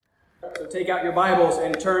take out your Bibles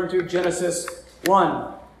and turn to Genesis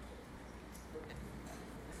 1.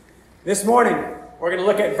 This morning, we're going to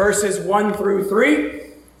look at verses 1 through 3.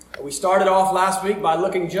 We started off last week by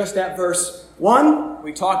looking just at verse 1.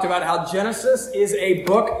 We talked about how Genesis is a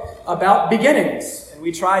book about beginnings. And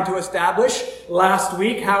we tried to establish last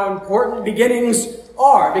week how important beginnings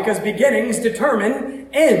are, because beginnings determine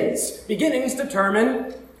ends. Beginnings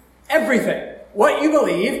determine everything. What you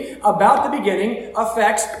believe about the beginning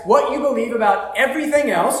affects what you believe about everything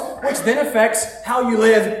else, which then affects how you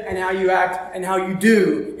live and how you act and how you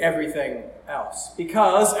do everything else.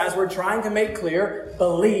 Because, as we're trying to make clear,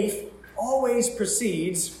 belief always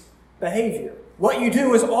precedes behavior. What you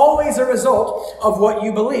do is always a result of what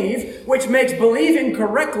you believe, which makes believing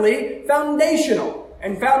correctly foundational.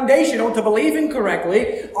 And foundational to believing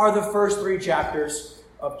correctly are the first 3 chapters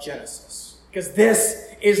of Genesis. Because this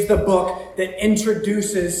is the book that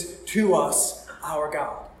introduces to us our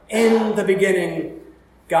God. In the beginning,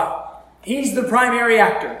 God. He's the primary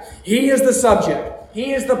actor. He is the subject.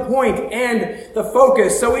 He is the point and the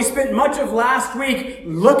focus. So we spent much of last week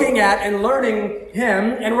looking at and learning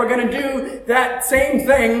Him, and we're going to do that same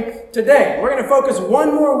thing today. We're going to focus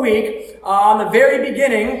one more week on the very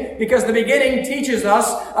beginning, because the beginning teaches us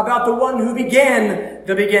about the one who began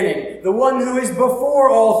the beginning, the one who is before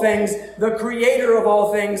all things, the creator of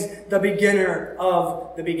all things, the beginner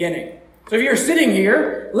of the beginning. So if you're sitting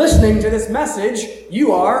here listening to this message,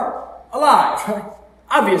 you are alive.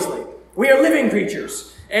 Obviously. We are living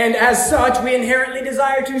creatures, and as such, we inherently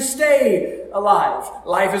desire to stay alive.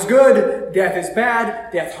 Life is good, death is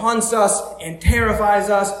bad, death haunts us and terrifies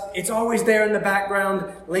us. It's always there in the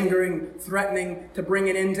background, lingering, threatening to bring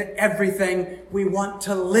an end to everything. We want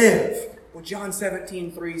to live. Well, John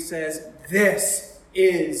 17:3 says, "This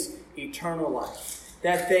is eternal life,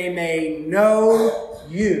 that they may know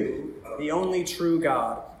you, the only true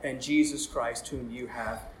God, and Jesus Christ, whom you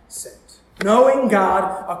have sent." Knowing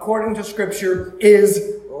God, according to Scripture,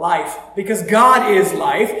 is life. Because God is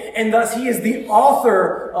life, and thus He is the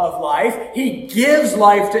author of life. He gives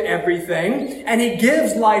life to everything, and He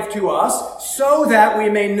gives life to us so that we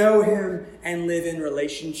may know Him and live in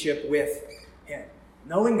relationship with Him.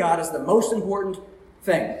 Knowing God is the most important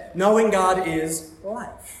thing. Knowing God is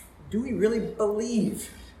life. Do we really believe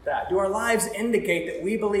that? Do our lives indicate that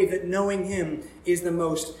we believe that knowing Him is the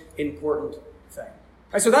most important thing?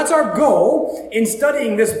 So that's our goal in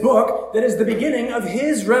studying this book that is the beginning of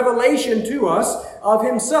His revelation to us of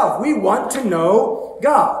Himself. We want to know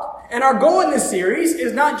God. And our goal in this series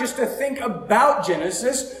is not just to think about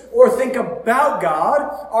Genesis or think about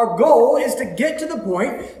God. Our goal is to get to the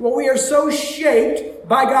point where we are so shaped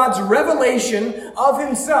by God's revelation of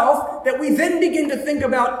Himself that we then begin to think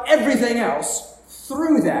about everything else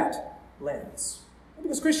through that lens.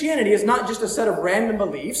 Because Christianity is not just a set of random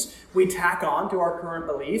beliefs we tack on to our current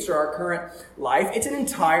beliefs or our current life. It's an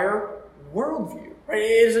entire worldview. Right?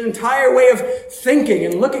 It is an entire way of thinking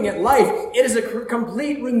and looking at life. It is a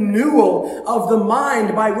complete renewal of the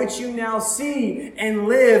mind by which you now see and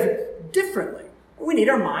live differently. We need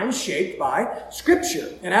our minds shaped by Scripture.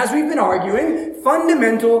 And as we've been arguing,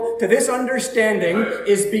 fundamental to this understanding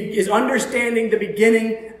is understanding the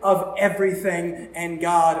beginning of everything and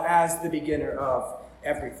God as the beginner of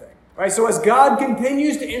everything. Right? So as God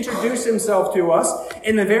continues to introduce Himself to us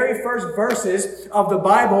in the very first verses of the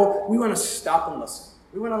Bible, we want to stop and listen.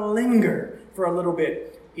 We want to linger for a little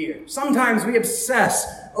bit here. Sometimes we obsess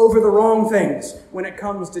over the wrong things when it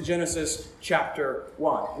comes to Genesis chapter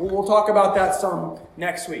 1. We'll talk about that some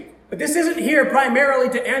next week. But this isn't here primarily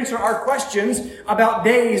to answer our questions about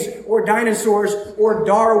days or dinosaurs or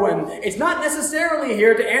Darwin. It's not necessarily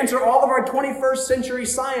here to answer all of our 21st century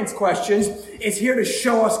science questions. It's here to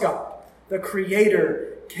show us God, the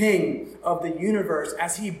Creator, King of the universe,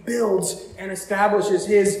 as He builds and establishes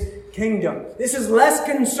His kingdom. This is less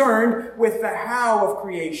concerned with the how of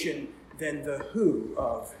creation than the who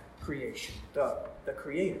of creation, the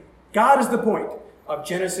Creator. God is the point of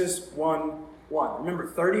Genesis 1:1. Remember,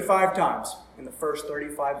 35 times in the first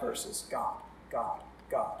 35 verses, God, God,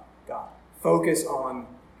 God, God. Focus on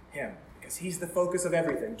Him, because He's the focus of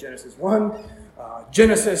everything. Genesis 1,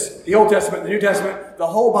 Genesis, the Old Testament, the New Testament, the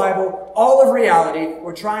whole Bible, all of reality.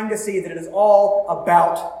 We're trying to see that it is all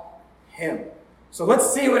about Him. So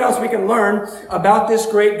let's see what else we can learn about this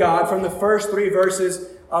great God from the first 3 verses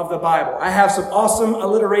of the Bible. I have some awesome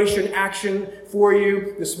alliteration action for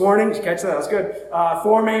you this morning. Did you catch that? That was good.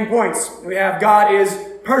 4 main points. We have God is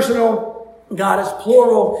personal, God is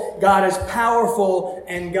plural, God is powerful,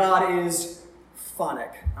 and God is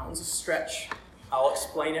phonic. That one's a stretch. I'll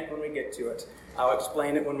explain it when we get to it. I'll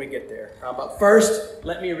explain it when we get there. But first,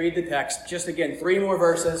 let me read the text. Just again, 3 more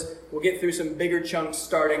verses. We'll get through some bigger chunks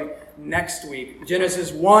starting next week.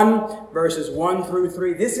 Genesis 1, verses 1 through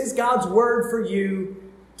 3. This is God's word for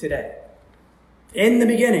you today. In the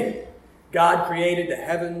beginning, God created the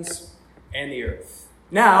heavens and the earth.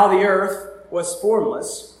 Now the earth was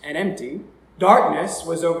formless and empty. Darkness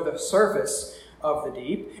was over the surface of the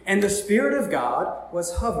deep, and the Spirit of God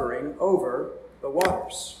was hovering over the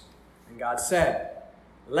waters. And God said,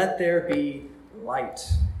 "Let there be light,"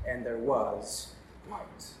 and there was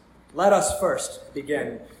light. Let us first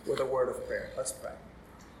begin with a word of prayer. Let's pray.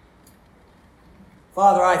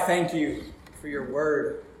 Father, I thank you for your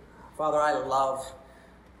word. Father, I love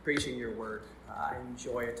preaching your word. I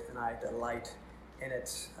enjoy it and I delight in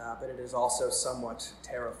it, but it is also somewhat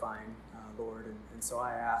terrifying, Lord. And so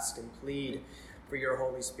I ask and plead for your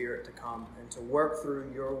Holy Spirit to come and to work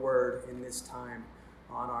through your word in this time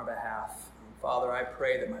on our behalf. Father, I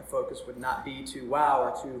pray that my focus would not be to wow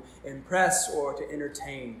or to impress or to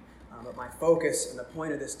entertain, but my focus and the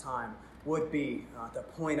point of this time would be to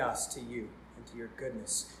point us to you and to your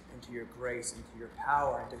goodness and to your grace and to your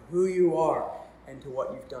power and to who you are and to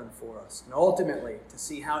what you've done for us. And ultimately, to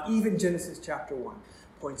see how even Genesis chapter 1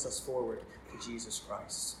 points us forward to Jesus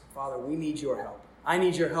Christ. Father, we need your help. I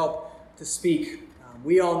need your help to speak.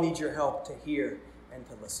 We all need your help to hear and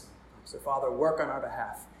to listen. So, Father, work on our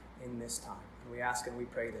behalf in this time. And we ask and we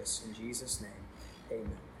pray this in Jesus' name.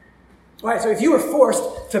 Amen. All right, so if you were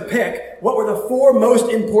forced to pick what were the 4 most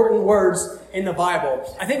important words in the Bible,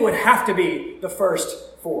 I think it would have to be the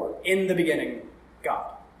first 4. In the beginning,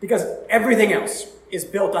 God. Because everything else is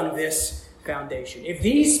built on this foundation. If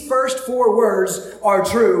these first 4 words are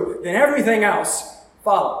true, then everything else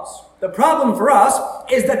follows. The problem for us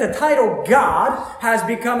is that the title God has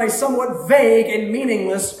become a somewhat vague and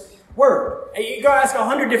meaningless word. You go ask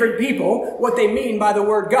 100 different people what they mean by the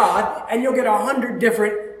word God, and you'll get 100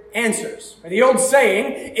 different answers. The old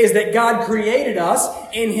saying is that God created us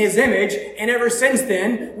in his image, and ever since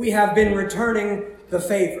then, we have been returning the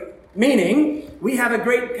favor. Meaning, we have a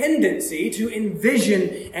great tendency to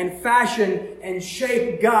envision and fashion and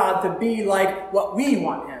shape God to be like what we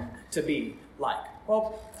want him to be like.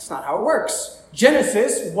 Well, that's not how it works.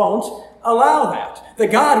 Genesis won't allow that. The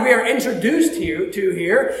God we are introduced to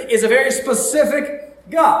here is a very specific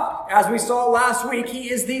God. As we saw last week, he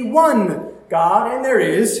is the one God, and there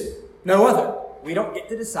is no other. We don't get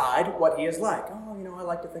to decide what he is like. I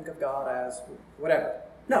like to think of God as whatever.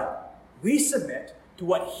 No, we submit to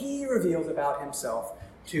what he reveals about himself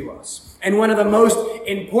to us. And one of the most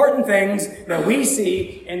important things that we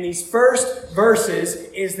see in these first verses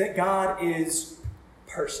is that God is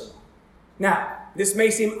personal. Now, this may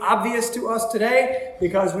seem obvious to us today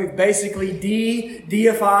because we've basically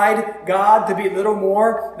deified God to be little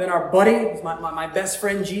more than our buddy, my best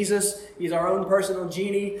friend Jesus. He's our own personal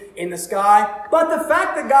genie in the sky. But the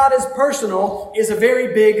fact that God is personal is a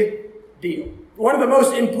very big deal. One of the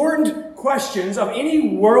most important questions of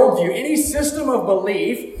any worldview, any system of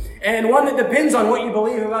belief, and one that depends on what you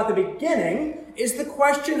believe about the beginning, is the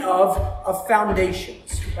question of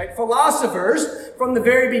foundations. Right? Philosophers from the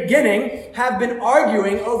very beginning have been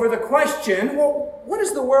arguing over the question, well, what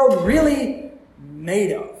is the world really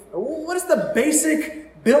made of? What is the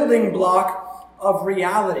basic building block of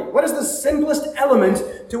reality? What is the simplest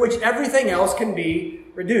element to which everything else can be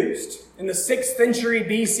reduced? In the 6th century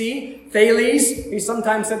BC, Thales, he's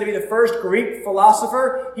sometimes said to be the first Greek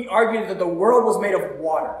philosopher, he argued that the world was made of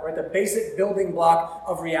water, right? The basic building block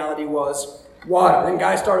of reality was water. Then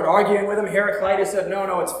guys started arguing with him. Heraclitus said,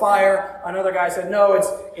 no, it's fire. Another guy said, no,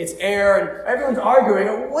 it's air. And everyone's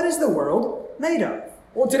arguing, what is the world made of?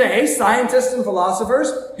 Well, today, scientists and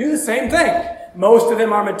philosophers do the same thing. Most of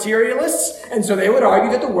them are materialists, and so they would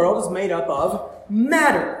argue that the world is made up of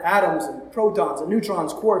matter, atoms and protons and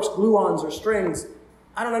neutrons, quarks, gluons, or strings.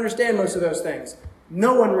 I don't understand most of those things.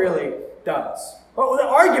 No one really does. But the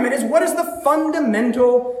argument is, what is the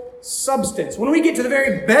fundamental substance? When we get to the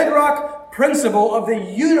very bedrock principle of the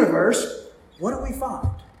universe, what do we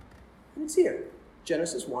find? And it's here.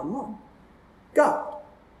 Genesis 1:1. God.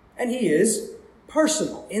 And he is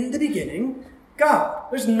personal. In the beginning, God.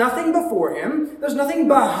 There's nothing before him. There's nothing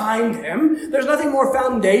behind him. There's nothing more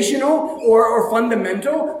foundational or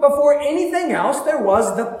fundamental. Before anything else, there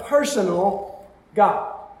was the personal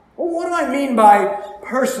God. Well, what do I mean by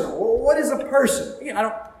personal? Well, what is a person? Again,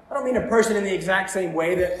 I don't mean a person in the exact same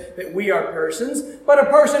way that we are persons, but a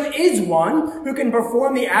person is one who can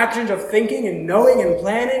perform the actions of thinking and knowing and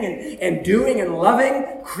planning and doing and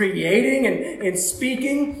loving, creating and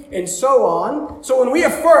speaking and so on. So when we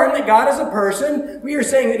affirm that God is a person, we are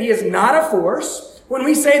saying that he is not a force When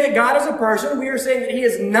we say that God is a person, we are saying that he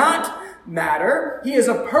is not matter, he is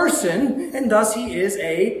a person, and thus he is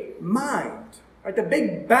a mind. Right? The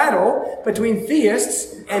big battle between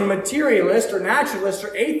theists and materialists or naturalists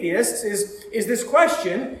or atheists is this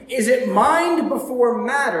question: is it mind before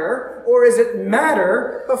matter, or is it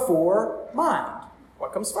matter before mind?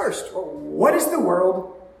 What comes first? Or what is the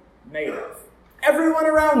world made of? Everyone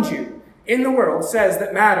around you in the world says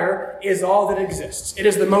that matter is all that exists. It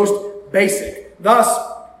is the most basic. Thus,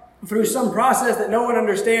 through some process that no one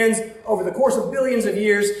understands, over the course of billions of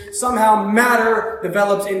years, somehow matter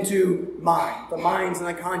develops into mind, the minds and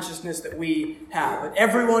the consciousness that we have. But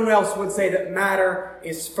everyone else would say that matter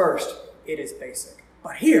is first. It is basic.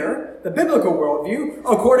 But here, the biblical worldview,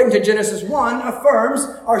 according to Genesis 1, affirms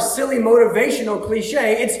our silly motivational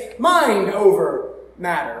cliche: it's mind over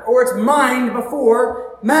matter, or it's mind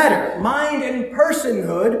before matter. Mind and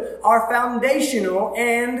personhood are foundational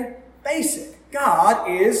and basic. God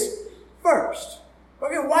is first.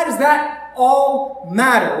 Okay, why does that all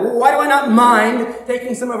matter? Why do I not mind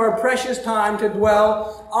taking some of our precious time to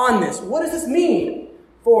dwell on this? What does this mean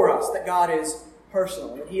for us, that God is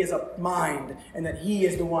personal, that he is a mind, and that he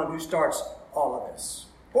is the one who starts all of this?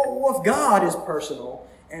 Well, if God is personal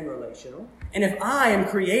and relational, and if I am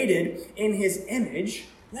created in his image,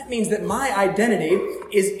 that means that my identity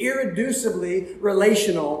is irreducibly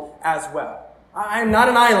relational as well. I am not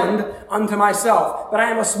an island unto myself, but I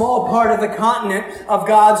am a small part of the continent of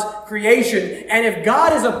God's creation. And if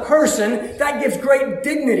God is a person, that gives great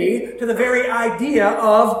dignity to the very idea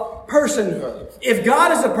of personhood. If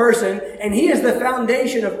God is a person and he is the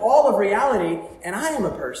foundation of all of reality, and I am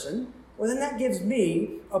a person, well, then that gives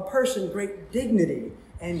me, a person, great dignity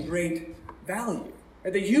and great value.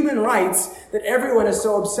 The human rights that everyone is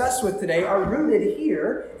so obsessed with today are rooted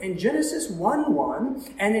here in Genesis 1:1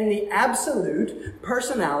 and in the absolute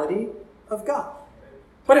personality of God.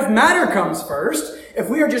 But if matter comes first, if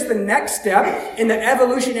we are just the next step in the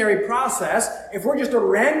evolutionary process, if we're just a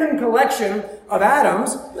random collection of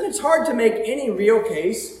atoms, then it's hard to make any real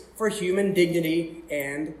case for human dignity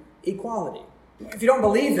and equality. If you don't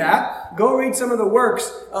believe that, go read some of the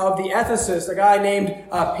works of the ethicist, a guy named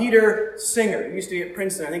Peter Singer. He used to be at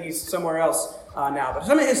Princeton. I think he's somewhere else now. But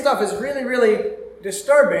some of his stuff is really, really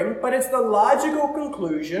disturbing, but it's the logical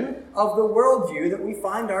conclusion of the worldview that we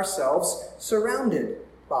find ourselves surrounded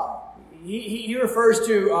by. He refers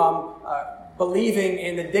to believing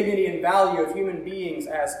in the dignity and value of human beings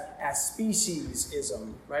as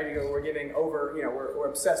speciesism, right? We're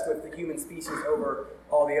obsessed with the human species over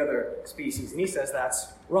all the other species, and he says that's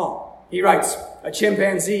wrong. He writes, a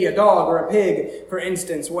chimpanzee, a dog, or a pig, for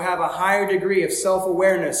instance, will have a higher degree of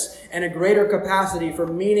self-awareness and a greater capacity for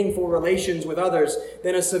meaningful relations with others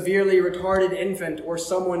than a severely retarded infant or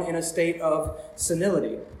someone in a state of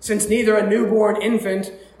senility. Since neither a newborn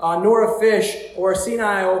infant nor a fish or a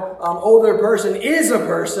senile older person is a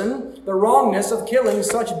person, the wrongness of killing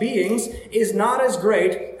such beings is not as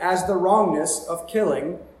great as the wrongness of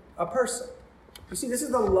killing a person. You see, this is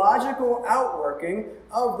the logical outworking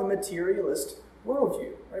of the materialist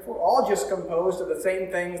worldview. Right? If we're all just composed of the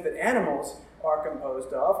same things that animals are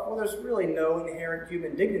composed of, well, there's really no inherent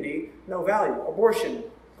human dignity, no value. Abortion,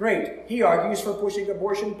 great. He argues for pushing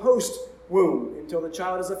abortion post-womb until the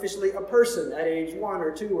child is officially a person at age 1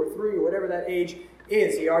 or 2 or 3 or whatever that age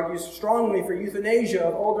is. He argues strongly for euthanasia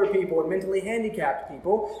of older people and mentally handicapped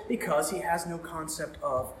people because he has no concept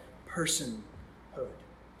of personhood.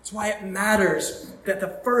 That's why it matters that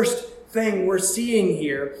the first thing we're seeing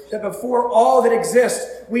here, that before all that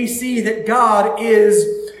exists, we see that God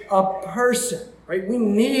is a person, right? We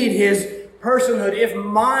need his personhood. If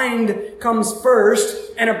mind comes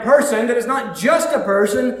first, and a person that is not just a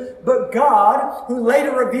person, but God, who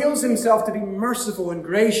later reveals himself to be merciful and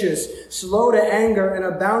gracious, slow to anger and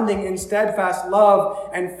abounding in steadfast love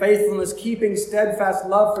and faithfulness, keeping steadfast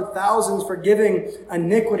love for thousands, forgiving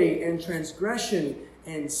iniquity and transgression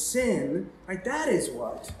and sin, right? That is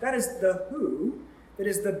what? That is the who, that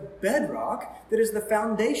is the bedrock, that is the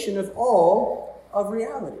foundation of all of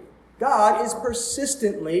reality. God is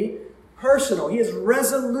persistently personal. He is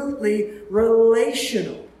resolutely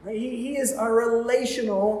relational. Right? He is a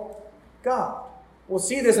relational God. We'll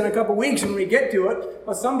see this in a couple weeks when we get to it,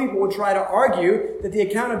 but some people will try to argue that the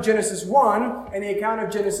account of Genesis 1 and the account of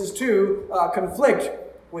Genesis 2 conflict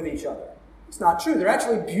with each other. It's not true. They're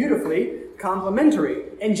actually beautifully complementary.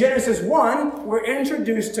 In Genesis 1, we're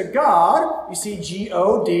introduced to God. You see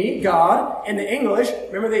G-O-D, God. In the English,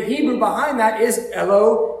 remember the Hebrew behind that is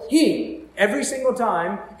Elohim. Every single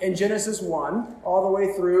time in Genesis 1, all the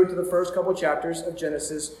way through to the first couple chapters of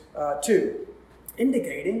Genesis 2.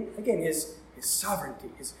 Indicating, again, his his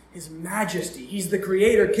sovereignty, his majesty. He's the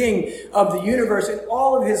creator king of the universe in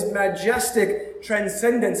all of his majestic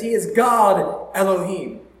transcendence. He is God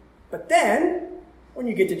Elohim. But then, when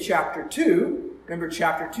you get to chapter 2, remember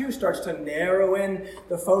chapter 2 starts to narrow in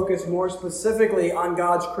the focus more specifically on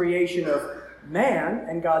God's creation of man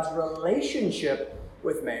and God's relationship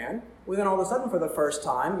with man. Well, then all of a sudden, for the first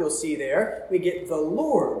time, you'll see there, we get the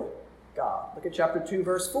Lord God. Look at chapter 2,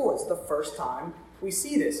 verse 4. It's the first time we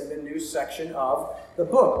see this in the new section of the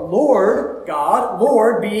book. Lord God,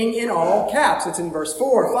 Lord being in all caps. It's in verse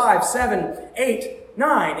 4, 5, 7, 8,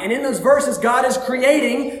 9. And in those verses, God is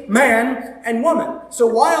creating man and woman. So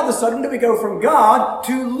why all of a sudden do we go from God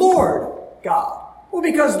to Lord God? Well,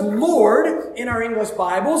 because Lord in our English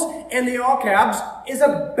Bibles and the all caps is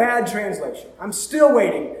a bad translation. I'm still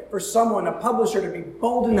waiting for someone, a publisher, to be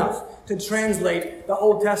bold enough to translate the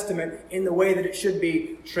Old Testament in the way that it should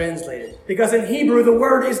be translated. Because in Hebrew, the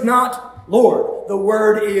word is not Lord. The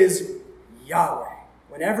word is Yahweh.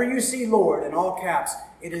 Whenever you see Lord in all caps,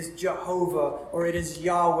 it is Jehovah, or it is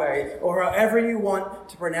Yahweh, or however you want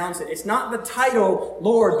to pronounce it. It's not the title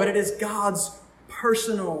Lord, but it is God's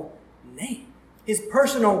personal name. His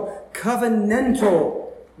personal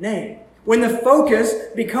covenantal name. When the focus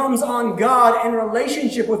becomes on God in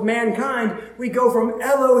relationship with mankind, we go from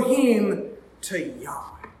Elohim to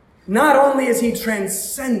Yahweh. Not only is he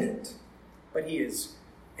transcendent, but he is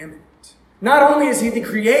immanent. Not only is he the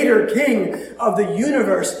creator king of the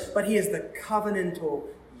universe, but he is the covenantal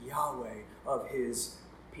Yahweh of his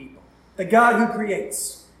people. The God who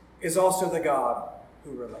creates is also the God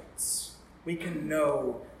who relates. We can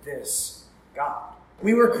know this God.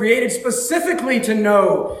 We were created specifically to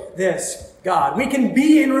know this God. We can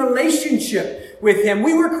be in relationship with him.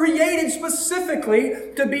 We were created specifically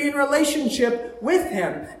to be in relationship with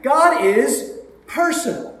him. God is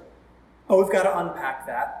personal. But we've got to unpack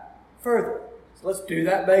that further. So let's do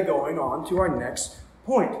that by going on to our next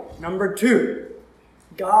point. Number 2.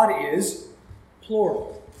 God is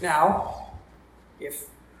plural. Now, if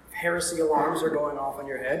heresy alarms are going off in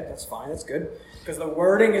your head, that's fine, that's good. Because the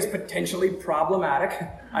wording is potentially problematic.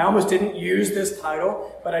 I almost didn't use this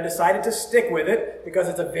title, but I decided to stick with it because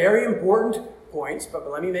it's a very important point. But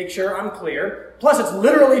let me make sure I'm clear. Plus, it's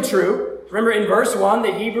literally true. Remember in verse 1,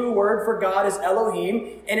 the Hebrew word for God is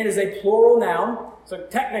Elohim, and it is a plural noun. So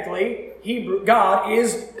technically, God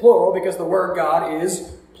is plural because the word God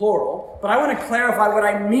is plural. But I want to clarify what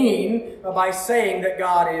I mean by saying that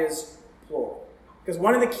God is plural. Because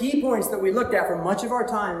one of the key points that we looked at for much of our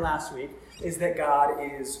time last week is that God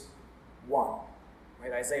is one.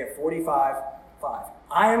 Right? Isaiah 45:5.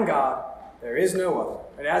 I am God, there is no other.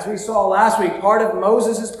 And as we saw last week, part of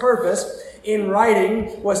Moses' purpose in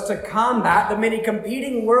writing was to combat the many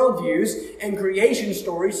competing worldviews and creation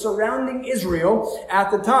stories surrounding Israel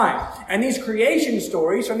at the time. And these creation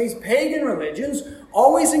stories from these pagan religions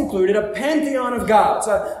always included a pantheon of gods,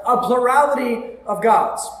 a plurality of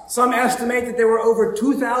gods. Some estimate that there were over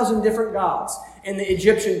 2,000 different gods in the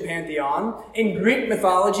Egyptian pantheon. In Greek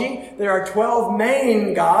mythology, there are 12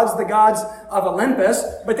 main gods, the gods of Olympus,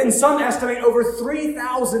 but then some estimate over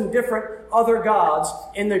 3,000 different other gods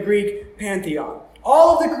in the Greek pantheon.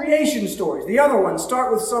 All of the creation stories, the other ones,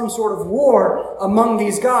 start with some sort of war among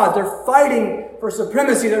these gods. They're fighting for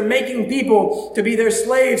supremacy. They're making people to be their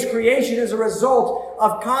slaves. Creation is a result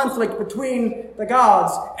of conflict between the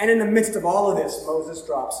gods. And in the midst of all of this, Moses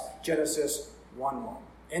drops Genesis 1:1.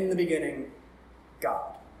 In the beginning,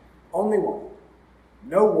 God. Only one.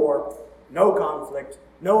 No war, no conflict,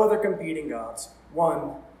 no other competing gods.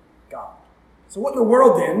 One God. So what in the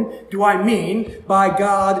world then do I mean by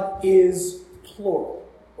God is plural?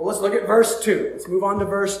 Well, let's look at verse 2. Let's move on to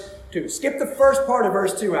verse 2. Skip the first part of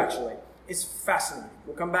verse 2, actually. It's fascinating.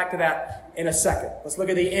 We'll come back to that in a second. Let's look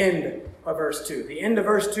at the end of verse 2. The end of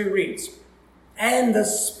verse 2 reads, "And the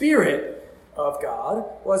Spirit of God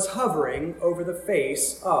was hovering over the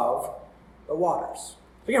face of the waters."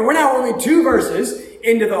 Again, we're now only 2 verses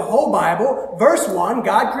into the whole Bible. Verse 1,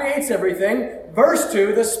 God creates everything. Verse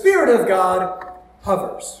 2, the Spirit of God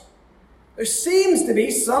hovers. There seems to be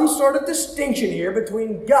some sort of distinction here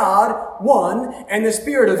between God, 1, and the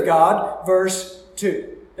Spirit of God, verse 2.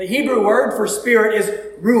 The Hebrew word for spirit is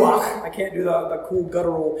ruach. I can't do the cool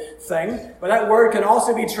guttural thing, but that word can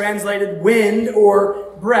also be translated wind or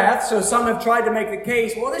breath. So some have tried to make the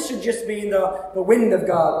case, well, this should just mean the wind of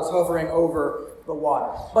God was hovering over the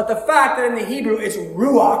water. But the fact that in the Hebrew it's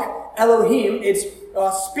ruach, Elohim, it's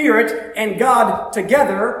spirit and God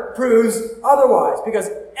together proves otherwise. Because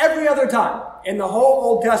every other time in the whole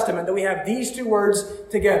Old Testament that we have these 2 words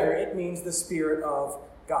together, it means the Spirit of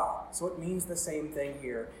God. So it means the same thing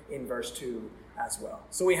here in verse 2 as well.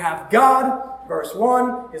 So we have God, verse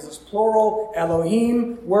 1, is this plural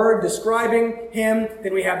Elohim word describing him.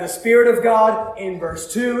 Then we have the Spirit of God in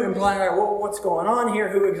verse 2, implying, well, what's going on here?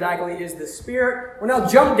 Who exactly is this Spirit? Well, now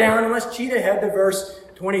jump down and let's cheat ahead to verse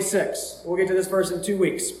 26. We'll get to this verse in 2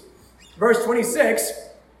 weeks. Verse 26,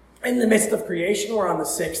 in the midst of creation, we're on the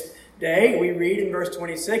 6th day, we read in verse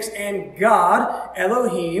 26, and God,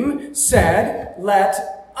 Elohim, said,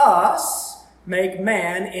 let us make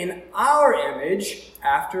man in our image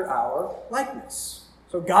after our likeness.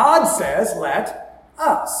 So God says, let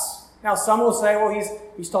us. Now some will say, well,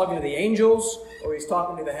 he's talking to the angels, or he's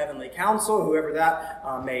talking to the heavenly council, whoever that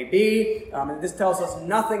may be. And this tells us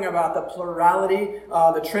nothing about the plurality,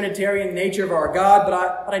 the Trinitarian nature of our God,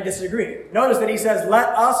 but I disagree. Notice that he says, let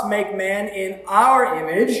us make man in our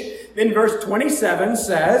image. Then verse 27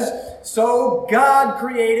 says, so God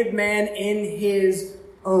created man in his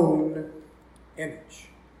own image.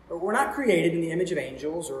 But we're not created in the image of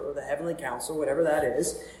angels or the heavenly council, whatever that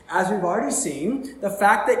is. As we've already seen, the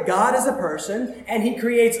fact that God is a person and he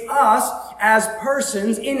creates us as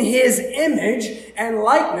persons in his image and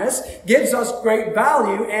likeness gives us great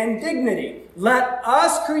value and dignity. Let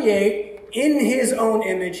us create in his own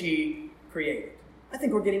image he created. I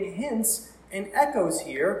think we're getting hints and echoes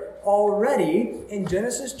here already in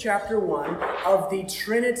Genesis chapter 1 of the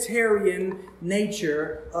Trinitarian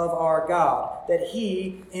nature of our God, that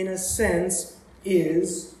he, in a sense,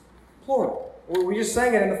 is plural. We just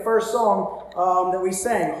sang it in the first song that we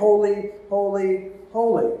sang, Holy, Holy,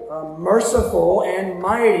 Holy, merciful and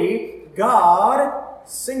mighty God,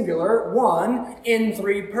 singular, one, in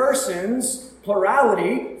three persons,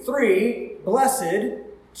 plurality, three, blessed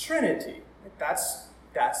Trinity.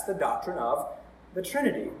 That's the doctrine of the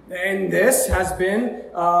Trinity. And this has been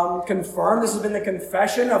confirmed. This has been the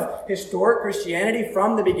confession of historic Christianity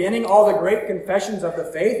from the beginning. All the great confessions of the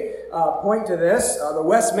faith point to this. The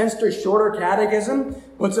Westminster Shorter Catechism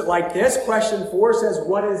puts it like this. Question 4 says,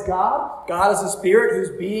 what is God? God is a spirit whose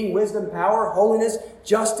being, wisdom, power, holiness,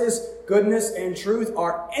 justice, goodness, and truth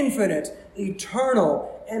are infinite,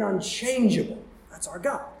 eternal, and unchangeable. That's our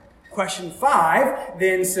God. Question 5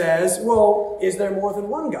 then says, well, is there more than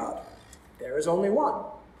one God? There is only one,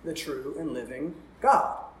 the true and living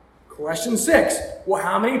God. Question 6, well,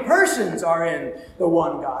 how many persons are in the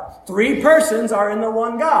one God? 3 persons are in the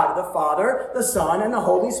one God, the Father, the Son, and the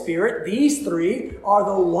Holy Spirit. These 3 are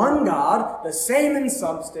the one God, the same in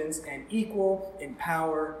substance and equal in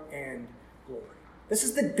power and glory. This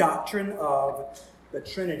is the doctrine of the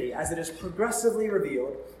Trinity as it is progressively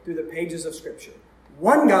revealed through the pages of Scripture.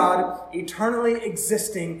 One God, eternally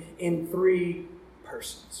existing in 3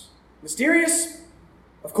 persons. Mysterious?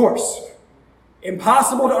 Of course.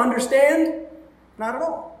 Impossible to understand? Not at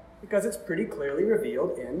all, because it's pretty clearly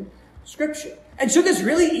revealed in Scripture. And should this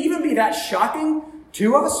really even be that shocking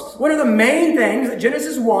to us? One of the main things that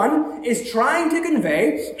Genesis 1 is trying to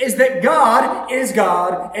convey is that God is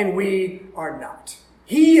God and we are not.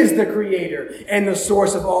 He is the creator and the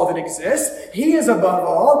source of all that exists. He is above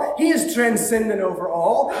all. He is transcendent over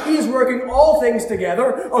all. He is working all things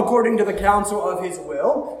together according to the counsel of his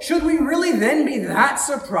will. Should we really then be that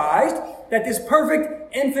surprised that this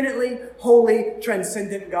perfect, infinitely holy,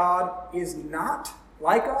 transcendent God is not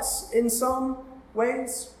like us in some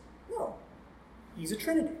ways? No. He's a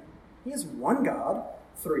Trinity. He is one God,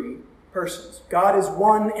 3 persons. God is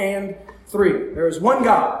 1 and 3. There is one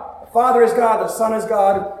God. The Father is God, the Son is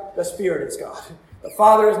God, the Spirit is God. The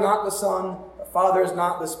Father is not the Son, the Father is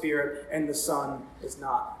not the Spirit, and the Son is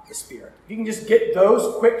not the Spirit. If you can just get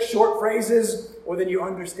those quick, short phrases, well, then you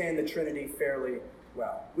understand the Trinity fairly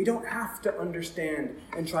well. We don't have to understand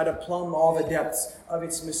and try to plumb all the depths of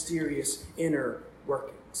its mysterious inner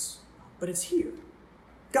workings. But it's here.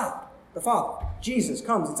 God, the Father. Jesus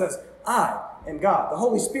comes and says, I am God. The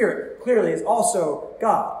Holy Spirit clearly is also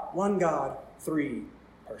God. One God, 3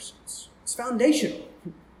 persons. It's foundational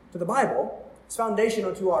to the Bible. It's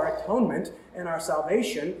foundational to our atonement and our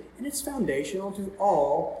salvation, and it's foundational to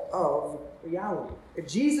all of reality. If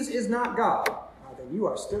Jesus is not God, then you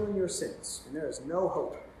are still in your sins, and there is no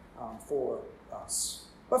hope for us.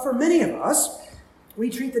 But for many of us, we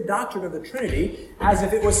treat the doctrine of the Trinity as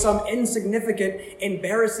if it was some insignificant,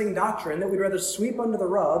 embarrassing doctrine that we'd rather sweep under the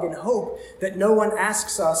rug and hope that no one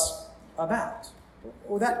asks us about.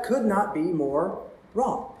 Well, that could not be more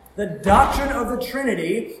wrong. The doctrine of the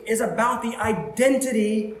Trinity is about the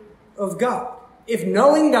identity of God. If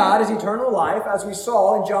knowing God is eternal life, as we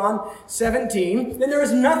saw in John 17, then there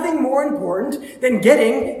is nothing more important than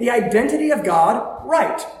getting the identity of God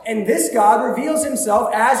right. And this God reveals himself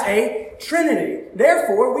as a Trinity.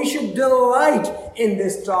 Therefore, we should delight in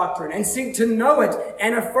this doctrine and seek to know it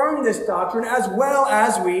and affirm this doctrine as well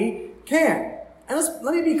as we can. And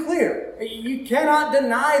let me be clear. You cannot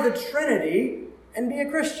deny the Trinity and be a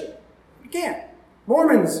Christian. You can't.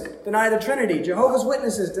 Mormons deny the Trinity. Jehovah's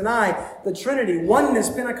Witnesses deny the Trinity. Oneness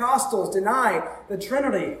Pentecostals deny the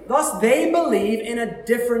Trinity. Thus, they believe in a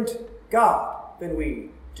different God than we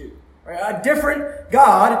do. A different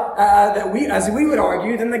God, as we would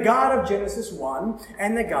argue, than the God of Genesis 1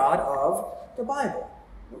 and the God of the Bible.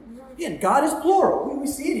 Again, God is plural. We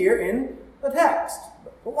see it here in the text.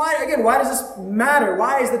 But why does this matter?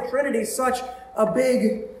 Why is the Trinity such a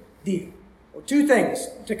big deal? Well, two things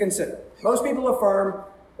to consider. Most people affirm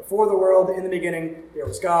before the world, in the beginning, there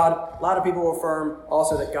was God. A lot of people affirm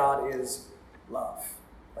also that God is love.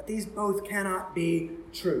 But these both cannot be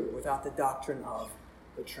true without the doctrine of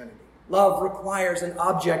the Trinity. Love requires an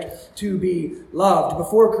object to be loved.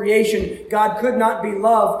 Before creation, God could not be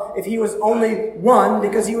loved if he was only one,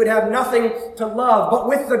 because he would have nothing to love. But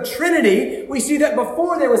with the Trinity, we see that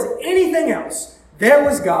before there was anything else, there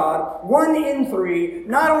was God, one in three,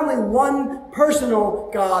 not only one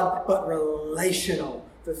personal God, but relational.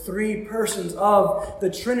 The three persons of the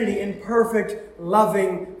Trinity in perfect,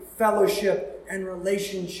 loving fellowship and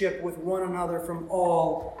relationship with one another from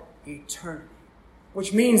all eternity.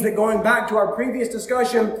 Which means that, going back to our previous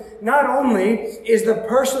discussion, not only is the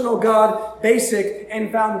personal God basic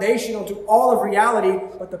and foundational to all of reality,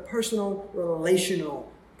 but the personal relational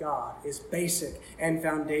God is basic and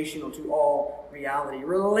foundational to all reality.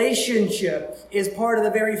 Relationship is part of the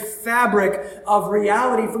very fabric of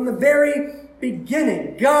reality from the very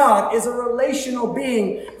beginning. God is a relational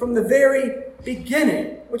being from the very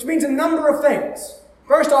beginning, which means a number of things.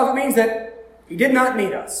 First off, it means that he did not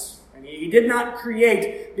need us. And he did not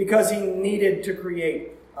create because he needed to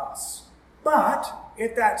create us. But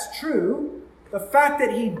if that's true, the fact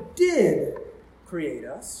that he did create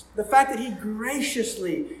us, the fact that he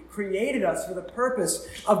graciously created us for the purpose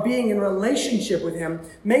of being in relationship with him,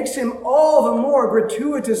 makes him all the more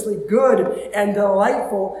gratuitously good and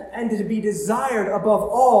delightful and to be desired above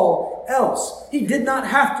all else. He did not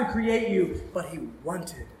have to create you, but he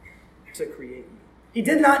wanted to create you. He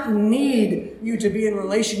did not need you to be in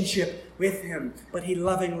relationship with him, but he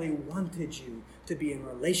lovingly wanted you to be in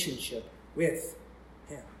relationship with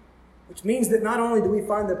him. Which means that not only do we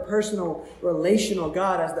find the personal, relational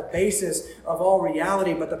God as the basis of all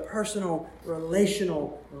reality, but the personal,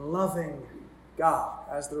 relational, loving God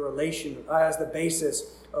as the basis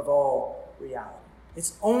of all reality.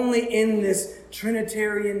 It's only in this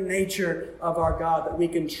Trinitarian nature of our God that we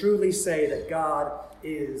can truly say that God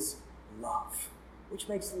is love, which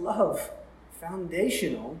makes love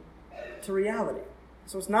foundational to reality.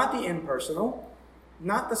 So it's not the impersonal,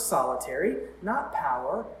 not the solitary, not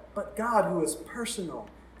power, but God who is personal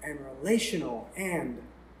and relational and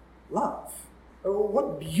love.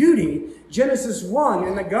 What beauty Genesis 1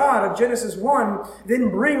 and the God of Genesis 1 then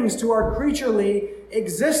brings to our creaturely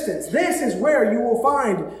existence. This is where you will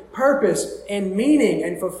find purpose and meaning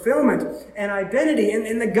and fulfillment and identity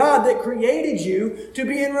in the God that created you to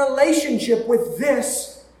be in relationship with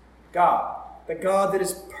this God. The God that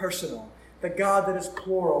is personal, the God that is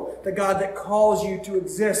plural, the God that calls you to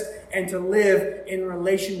exist and to live in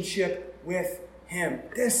relationship with him.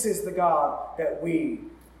 This is the God that we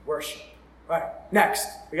worship. All right, next,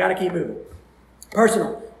 we got to keep moving.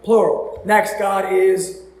 Personal, plural. Next, God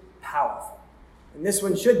is powerful. And this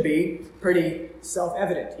one should be pretty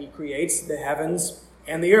self-evident. He creates the heavens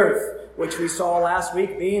and the earth, which we saw last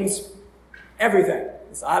week means everything.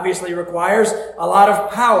 This obviously requires a lot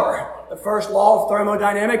of power. The first law of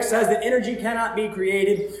thermodynamics says that energy cannot be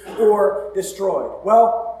created or destroyed.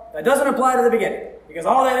 Well, that doesn't apply to the beginning, because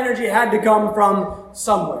all that energy had to come from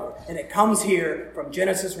somewhere. And it comes here from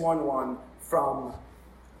Genesis 1:1, from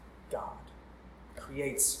God.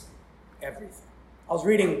 Creates everything. I was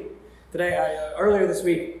reading today, earlier this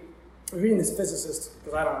week, I was reading this physicist,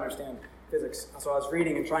 because I don't understand physics. So I was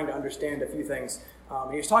reading and trying to understand a few things.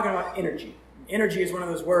 He was talking about energy. Energy is one of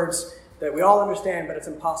those words that we all understand, but it's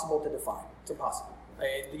impossible to define. It's impossible.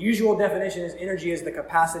 The usual definition is energy is the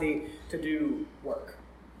capacity to do work.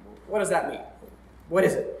 What does that mean? What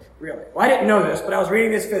is it, really? Well, I didn't know this, but I was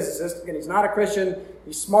reading this physicist. Again, he's not a Christian.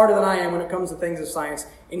 He's smarter than I am when it comes to things of science.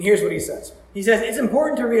 And here's what he says. He says, it's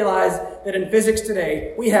important to realize that in physics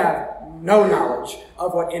today, we have no knowledge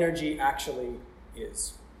of what energy actually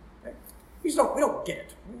is. Okay? We don't get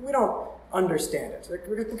it. We don't understand it.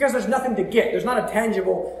 Because there's nothing to get. There's not a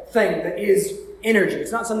tangible thing that is energy.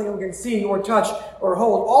 It's not something that we can see or touch or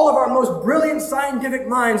hold. All of our most brilliant scientific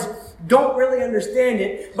minds don't really understand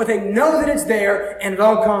it, but they know that it's there, and it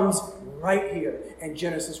all comes right here in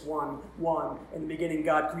Genesis 1:1. In the beginning,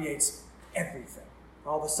 God creates everything.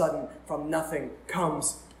 All of a sudden, from nothing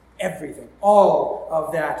comes everything. All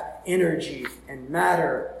of that energy and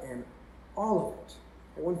matter and all of it.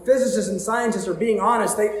 And when physicists and scientists are being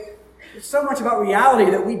honest, there's so much about reality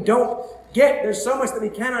that we don't get. There's so much that we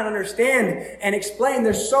cannot understand and explain.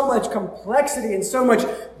 There's so much complexity and so much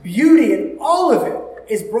beauty, and all of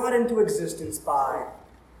it is brought into existence by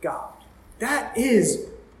God. That is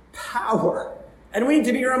power. And we need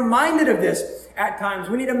to be reminded of this at times.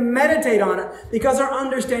 We need to meditate on it because our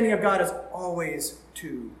understanding of God is always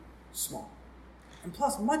too small. And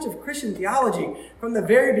plus, much of Christian theology from the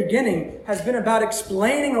very beginning has been about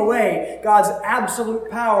explaining away God's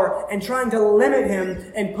absolute power and trying to limit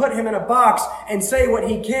him and put him in a box and say what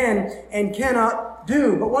he can and cannot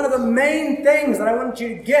do. But one of the main things that I want you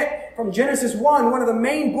to get from Genesis 1, one of the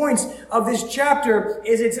main points of this chapter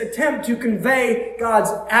is its attempt to convey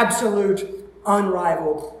God's absolute,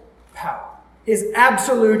 unrivaled power. His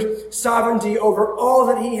absolute sovereignty over all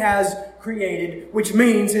that he has created, which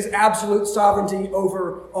means his absolute sovereignty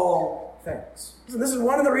over all things. So this is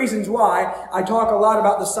one of the reasons why I talk a lot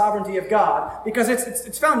about the sovereignty of God, because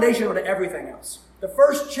it's foundational to everything else. The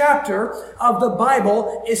first chapter of the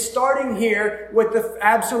Bible is starting here with the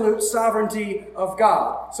absolute sovereignty of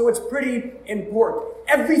God. So it's pretty important.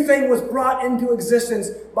 Everything was brought into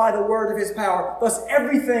existence by the word of his power. Thus,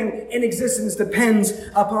 everything in existence depends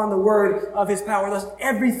upon the word of his power. Thus,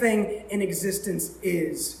 everything in existence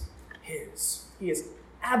is his. He is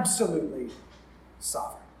absolutely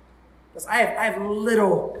sovereign. Thus, I have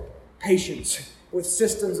little patience with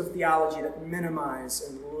systems of theology that minimize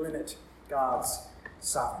and limit God's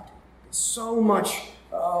sovereignty. So much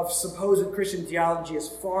of supposed Christian theology is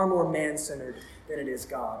far more man-centered than it is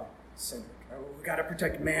God-centered. We've got to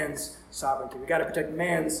protect man's sovereignty. We've got to protect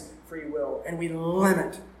man's free will. And we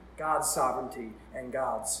limit God's sovereignty and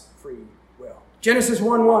God's free will. Genesis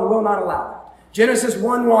 1:1 will not allow that. Genesis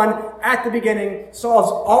 1:1 at the beginning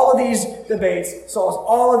solves all of these debates, solves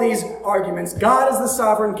all of these arguments. God is the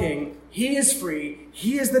sovereign king. He is free.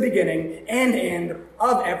 He is the beginning and end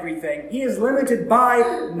of everything. He is limited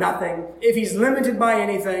by nothing. If he's limited by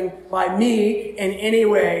anything, by me in any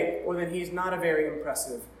way, well, then he's not a very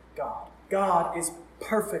impressive God. God is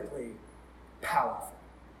perfectly powerful.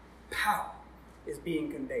 Power is being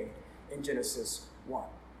conveyed in Genesis 1.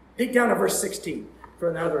 Peek down to verse 16 for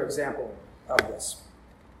another example of this.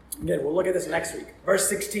 Again, we'll look at this next week. Verse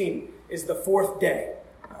 16 is the fourth day,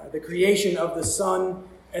 the creation of the sun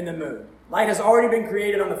and the moon. Light has already been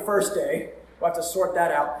created on the first day. We'll have to sort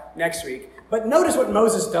that out next week. But notice what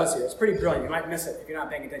Moses does here. It's pretty brilliant. You might miss it if you're not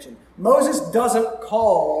paying attention. Moses doesn't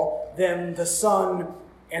call them the sun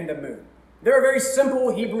and the moon. There are very simple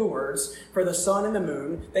Hebrew words for the sun and the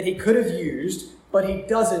moon that he could have used, but he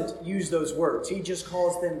doesn't use those words. He just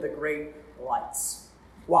calls them the great lights.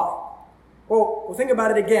 Why? Well, think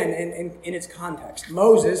about it again in its context.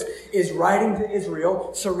 Moses is writing to Israel,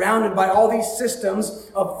 surrounded by all these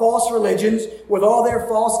systems of false religions with all their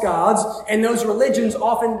false gods, and those religions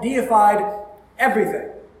often deified everything.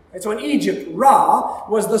 And so in Egypt, Ra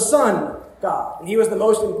was the sun god, and he was the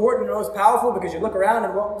most important and most powerful because you look around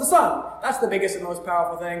and, well, the sun, that's the biggest and most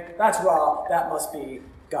powerful thing. That's Ra, that must be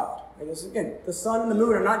God. And this, again, the sun and the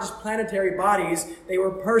moon are not just planetary bodies. They were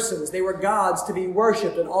persons. They were gods to be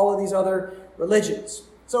worshipped in all of these other religions.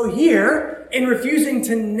 So here, in refusing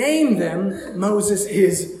to name them, Moses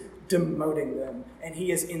is demoting them, and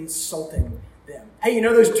he is insulting them. Hey, you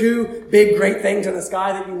know those two big, great things in the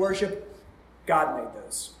sky that you worship? God made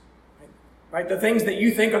those. Right? The things that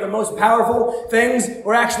you think are the most powerful things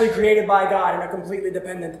were actually created by God and are completely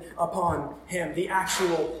dependent upon him, the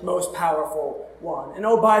actual most powerful one. And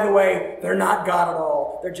oh, by the way, they're not God at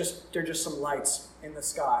all. They're just some lights in the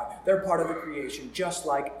sky. They're part of the creation, just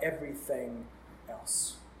like everything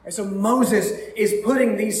else. And so Moses is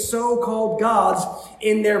putting these so-called gods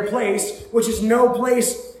in their place, which is no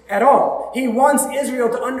place at all. He wants Israel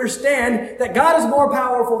to understand that God is more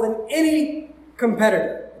powerful than any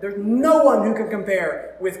competitor. There's no one who can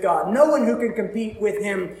compare with God. No one who can compete with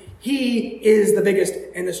him. He is the biggest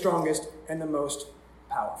and the strongest and the most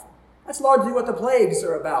powerful. That's largely what the plagues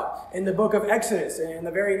are about in the book of Exodus and in the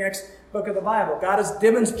very next book of the Bible. God is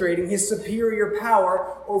demonstrating his superior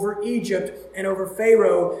power over Egypt and over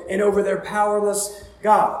Pharaoh and over their powerless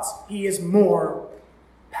gods. He is more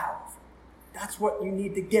powerful. That's what you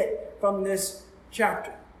need to get from this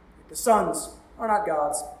chapter. The suns are not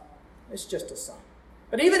gods. It's just a sun.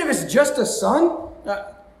 But even if it's just a sun,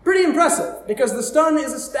 Pretty impressive, because the sun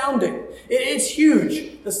is astounding. It's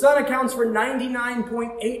huge. The sun accounts for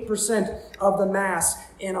 99.8% of the mass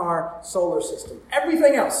in our solar system.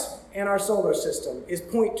 Everything else in our solar system is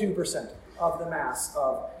 0.2% of the mass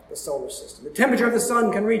of the solar system. The temperature of the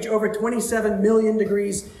sun can reach over 27 million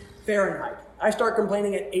degrees Fahrenheit. I start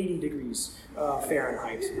complaining at 80 degrees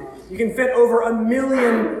Fahrenheit. You can fit over 1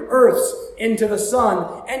 million Earths into the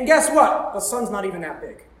sun, and guess what? The sun's not even that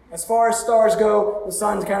big. As far as stars go, the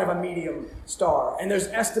sun's kind of a medium star. And there's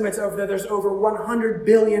estimates of that there's over 100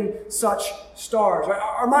 billion such stars.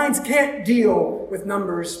 Our minds can't deal with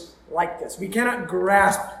numbers like this. We cannot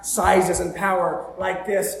grasp sizes and power like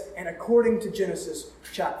this. And according to Genesis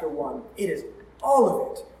chapter 1, it is all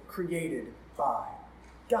of it created by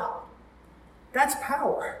God. That's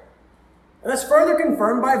power. And that's further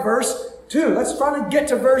confirmed by verse 2. Let's finally get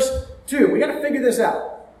to verse 2. We got to figure this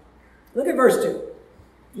out. Look at verse 2.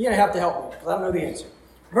 You're going to have to help me, because I don't know the answer.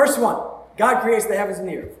 Verse 1, God creates the heavens and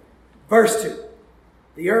the earth. Verse 2,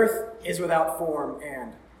 the earth is without form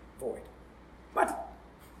and void. What?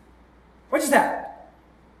 What just happened?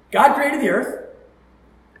 God created the earth.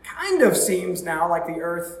 Kind of seems now like the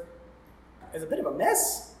earth is a bit of a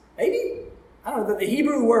mess, maybe? I don't know. The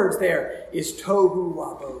Hebrew words there is tohu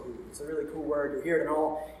wabohu. It's a really cool word. You'll hear it in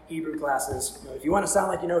all Hebrew classes. If you want to sound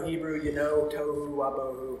like you know Hebrew, you know tohu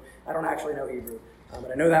wabohu. I don't actually know Hebrew. But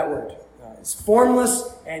I know that word. It's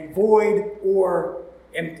formless and void or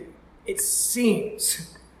empty. It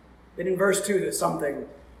seems that in verse 2 that something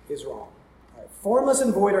is wrong. Right. Formless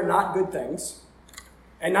and void are not good things.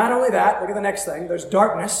 And not only that, look at the next thing. There's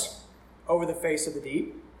darkness over the face of the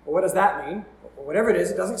deep. Well, what does that mean? Well, whatever it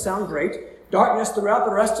is, it doesn't sound great. Darkness throughout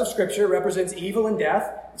the rest of Scripture represents evil and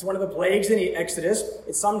death. It's one of the plagues in Exodus.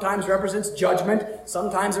 It sometimes represents judgment.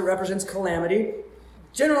 Sometimes it represents calamity.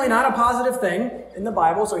 Generally not a positive thing in the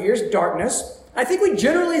Bible, so here's darkness. I think we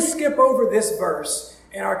generally skip over this verse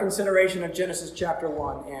in our consideration of Genesis chapter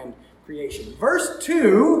 1 and creation. Verse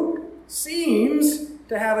 2 seems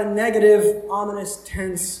to have a negative, ominous,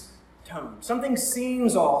 tense tone. Something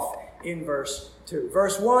seems off in verse 2.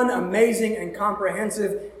 Verse 1, amazing and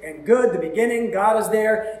comprehensive and good. The beginning, God is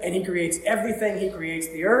there, and He creates everything. He creates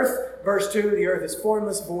the earth. Verse 2, the earth is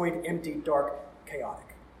formless, void, empty, dark,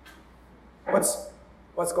 chaotic.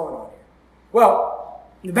 What's going on here? Well,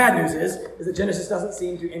 the bad news is that Genesis doesn't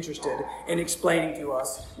seem too interested in explaining to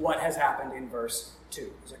us what has happened in verse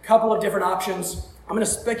 2. There's a couple of different options. I'm going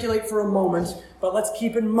to speculate for a moment, but let's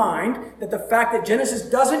keep in mind that the fact that Genesis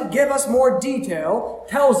doesn't give us more detail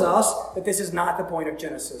tells us that this is not the point of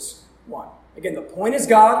Genesis 1. Again, the point is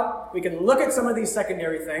God. We can look at some of these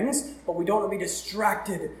secondary things, but we don't want to be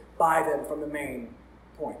distracted by them from the main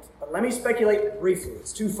point. But let me speculate briefly.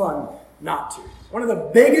 It's too fun not to. One of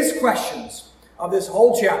the biggest questions of this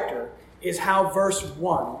whole chapter is how verse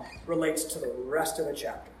 1 relates to the rest of the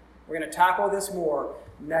chapter. We're going to tackle this more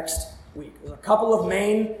next week. There's a couple of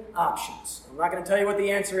main options. I'm not going to tell you what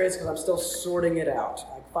the answer is because I'm still sorting it out.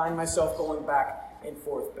 I find myself going back and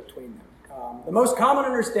forth between them. The most common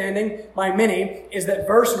understanding by many is that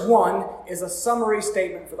verse 1 is a summary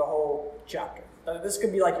statement for the whole chapter. This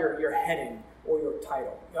could be like your heading or your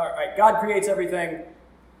title. All right, God creates everything.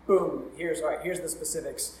 Boom, here's the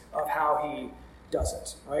specifics of how He does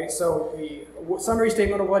it. Right? So the summary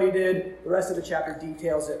statement of what He did, the rest of the chapter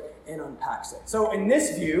details it and unpacks it. So in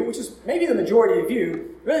this view, which is maybe the majority of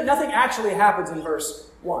view, really nothing actually happens in verse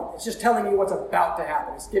 1. It's just telling you what's about to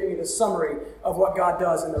happen. It's giving you the summary of what God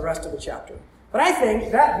does in the rest of the chapter. But I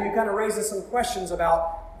think that view kind of raises some questions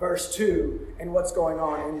about verse 2 and what's going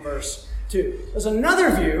on in verse 2. There's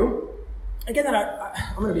another view, again, that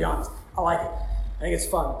I'm going to be honest, I like it. I think it's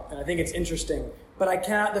fun, and I think it's interesting, but I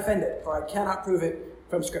cannot defend it, or I cannot prove it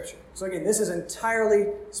from Scripture. So again, this is entirely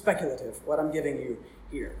speculative, what I'm giving you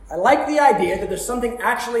here. I like the idea that there's something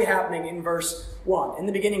actually happening in verse 1. In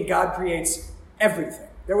the beginning, God creates everything.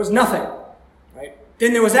 There was nothing, right?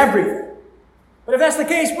 Then there was everything. But if that's the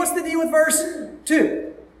case, what's the deal with verse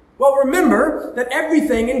 2? Well, remember that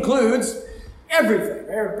everything includes everything.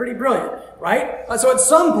 They're pretty brilliant, right? So at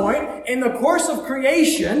some point in the course of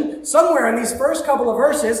creation, somewhere in these first couple of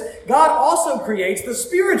verses, God also creates the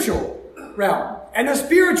spiritual realm and the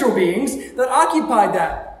spiritual beings that occupied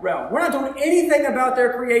that realm. We're not doing anything about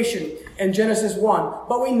their creation in Genesis 1,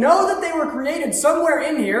 but we know that they were created somewhere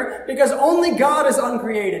in here because only God is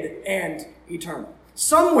uncreated and eternal.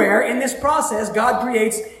 Somewhere in this process, God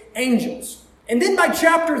creates angels. And then by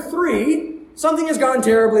chapter 3, something has gone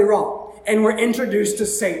terribly wrong. And we're introduced to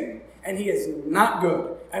Satan. And he is not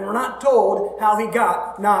good. And we're not told how he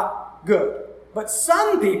got not good. But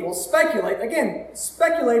some people speculate, again,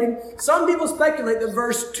 some people speculate that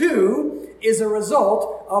verse 2 is a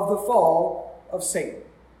result of the fall of Satan.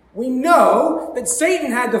 We know that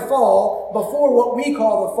Satan had to fall before what we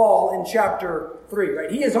call the fall in chapter 3,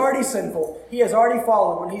 right? He is already sinful. He has already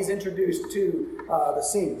fallen when he's introduced to the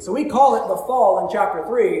scene. So we call it the fall in chapter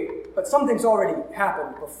 3, but something's already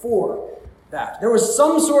happened before that. There was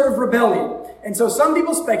some sort of rebellion. And so some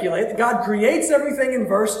people speculate that God creates everything in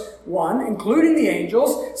verse 1, including the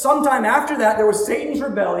angels. Sometime after that, there was Satan's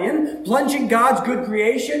rebellion, plunging God's good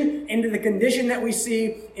creation into the condition that we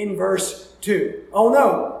see in verse 2. Oh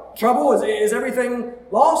no. Trouble? Is everything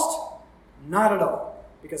lost? Not at all,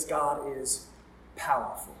 because God is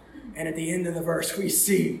powerful. And at the end of the verse, we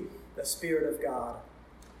see the Spirit of God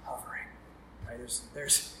hovering. Right?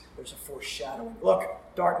 There's a foreshadowing. Look,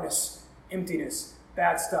 darkness, emptiness,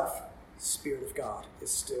 bad stuff. The Spirit of God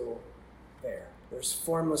is still there. There's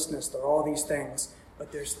formlessness. There are all these things,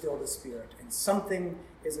 but there's still the Spirit. And something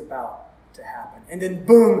is about to happen. And then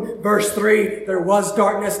boom, verse 3, there was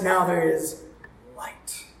darkness, now there is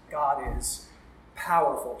light. God is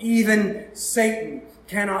powerful. Even Satan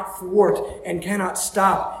cannot thwart and cannot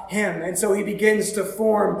stop him. And so he begins to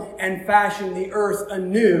form and fashion the earth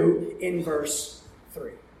anew in verse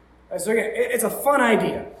 3. So again, it's a fun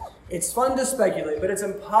idea. It's fun to speculate, but it's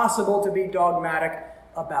impossible to be dogmatic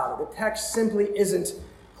about it. The text simply isn't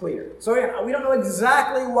clear. So again, we don't know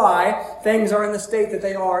exactly why things are in the state that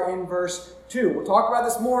they are in verse 2. We'll talk about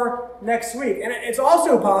this more next week. And it's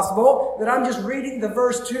also possible that I'm just reading the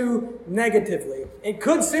verse 2 negatively. It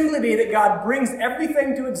could simply be that God brings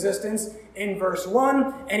everything to existence in verse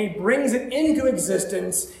 1, and he brings it into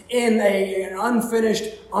existence in an unfinished,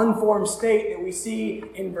 unformed state that we see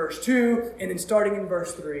in verse 2, and then starting in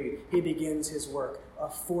verse 3, he begins his work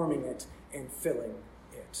of forming it and filling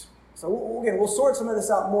it. So we'll sort some of this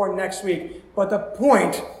out more next week, but the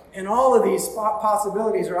point in all of these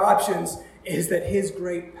possibilities or options is that his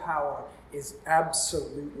great power is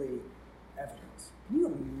absolutely evident. Can you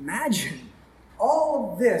imagine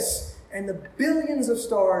all of this and the billions of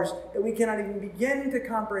stars that we cannot even begin to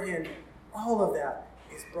comprehend? All of that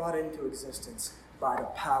is brought into existence by the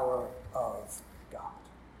power of God.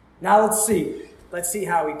 Now let's see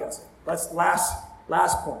how he does it.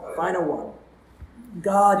 Last point, final one.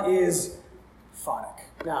 God is phonic.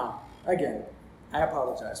 Now, again, I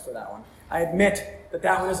apologize for that one. I admit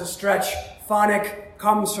that one is a stretch. Phonic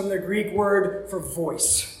comes from the Greek word for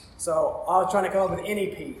voice. So I was trying to come up with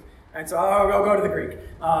NEP. And so I'll go to the Greek.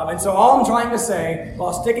 And so all I'm trying to say,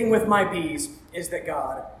 while sticking with my P's, is that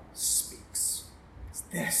God speaks.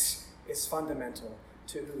 This is fundamental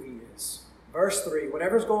to who he is. Verse 3,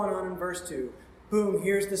 whatever's going on in verse 2, boom,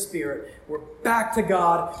 here's the Spirit. We're back to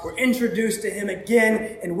God. We're introduced to him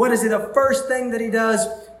again. And what is it, the first thing that he does?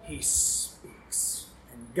 He speaks.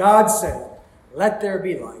 And God said, "Let there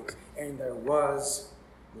be light." And there was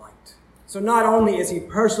light. So not only is he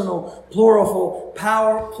personal, powerful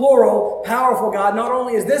God, not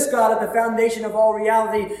only is this God at the foundation of all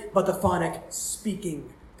reality, but the phonic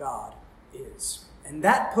speaking God is. And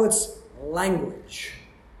that puts language,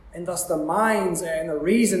 and thus the minds and the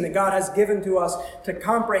reason that God has given to us to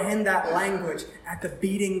comprehend that language at the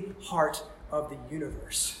beating heart of the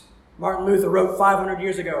universe. Martin Luther wrote 500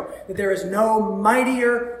 years ago that there is no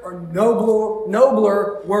mightier or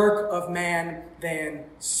nobler work of man than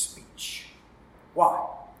speech. Why?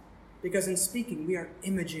 Because in speaking, we are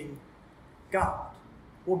imaging God.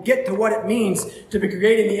 We'll get to what it means to be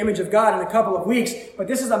created in the image of God in a couple of weeks, but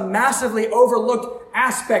this is a massively overlooked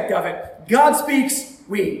aspect of it. God speaks,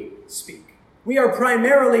 we speak. We are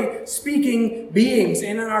primarily speaking beings,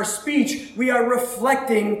 and in our speech, we are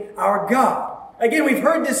reflecting our God. Again, we've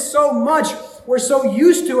heard this so much, we're so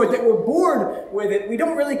used to it that we're bored with it. We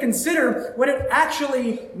don't really consider what it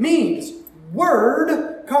actually means.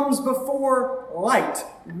 Word comes before light.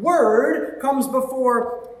 Word comes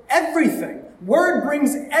before everything. Word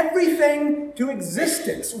brings everything to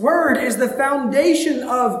existence. Word is the foundation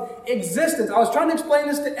of existence. I was trying to explain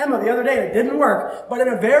this to Emma the other day, and it didn't work. But in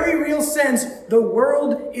a very real sense, the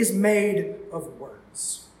world is made of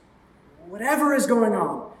words. Whatever is going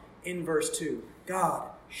on in verse 2, God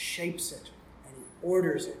shapes it, and he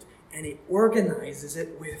orders it, and he organizes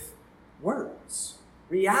it with words.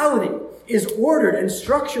 Reality is ordered and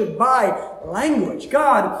structured by language.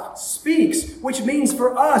 God speaks, which means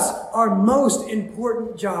for us, our most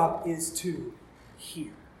important job is to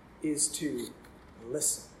hear, is to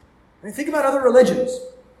listen. I mean, think about other religions.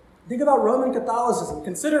 Think about Roman Catholicism.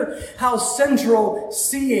 Consider how central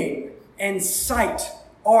seeing and sight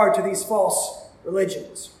are to these false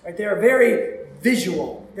religions. Right? They are very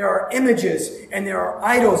visual. there are images and there are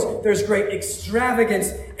idols. There's great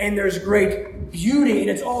extravagance and there's great beauty. And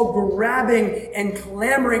it's all grabbing and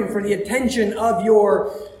clamoring for the attention of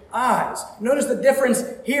your eyes. Notice the difference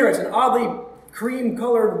here. It's an oddly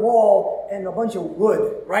cream-colored wall and a bunch of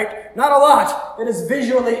wood, right? Not a lot that is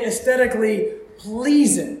visually, aesthetically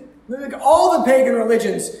pleasing. Look, all the pagan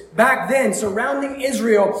religions back then surrounding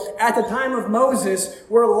Israel at the time of Moses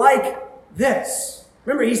were like this.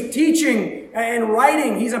 Remember, he's teaching and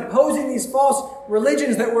writing. He's opposing these false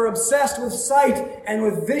religions that were obsessed with sight and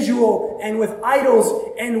with visual and with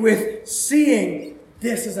idols and with seeing.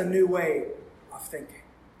 This is a new way of thinking.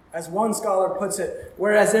 As one scholar puts it,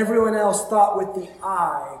 whereas everyone else thought with the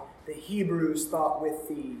eye, the Hebrews thought with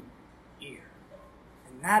the ear.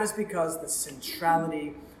 And that is because the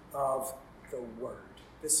centrality of the Word,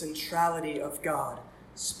 the centrality of God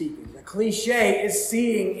speaking. The cliche is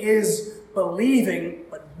seeing is believing,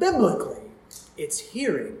 but biblically, it's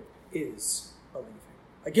hearing is believing.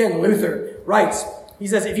 Again, Luther writes, he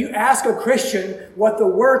says, if you ask a Christian what the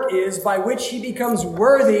work is by which he becomes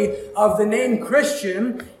worthy of the name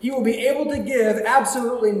Christian, he will be able to give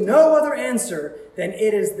absolutely no other answer than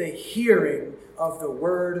it is the hearing of the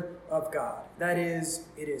Word of God. That is,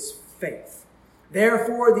 it is faith.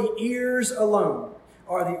 Therefore, the ears alone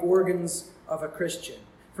are the organs of a Christian.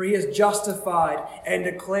 For he is justified and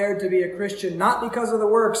declared to be a Christian, not because of the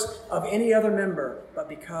works of any other member, but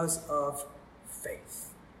because of faith.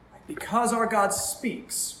 Because our God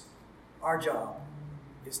speaks, our job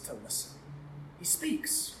is to listen. He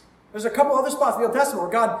speaks. There's a couple other spots in the Old Testament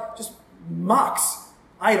where God just mocks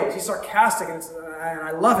idols. He's sarcastic, and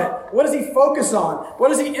I love it. What does he focus on? What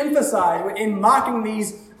does he emphasize in mocking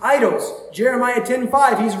these idols? Jeremiah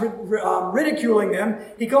 10:5, he's ridiculing them.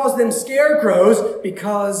 He calls them scarecrows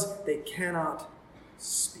because they cannot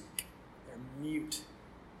speak. They're mute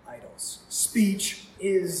idols. Speech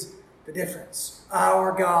is the difference.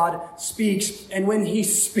 Our God speaks, and when he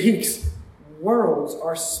speaks, worlds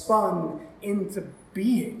are spun into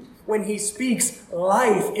being. When he speaks,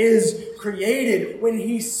 life is created. When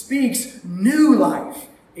he speaks, new life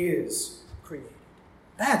is created.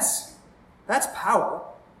 That's power.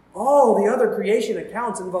 All the other creation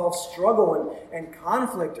accounts involve struggle and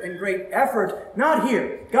conflict and great effort. Not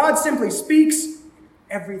here. God simply speaks,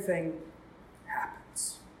 everything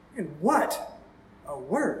happens. And what a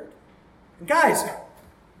word. And guys,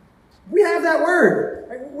 we have that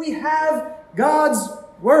word. We have God's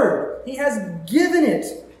word. He has given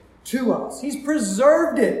it to us. He's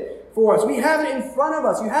preserved it for us. We have it in front of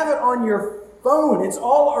us. You have it on your phone. It's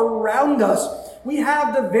all around us. We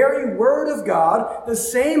have the very word of God, the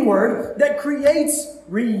same word that creates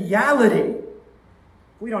reality.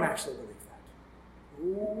 We don't actually believe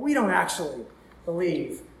that. We don't actually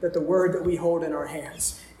believe that the word that we hold in our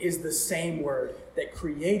hands is the same word that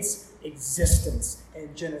creates existence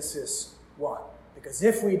in Genesis 1. Because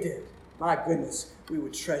if we did, my goodness, we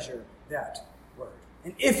would treasure that word.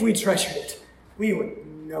 And if we treasured it, we would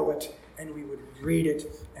know it, and we would read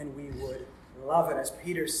it, and we would love it. As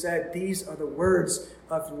Peter said, these are the words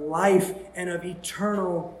of life and of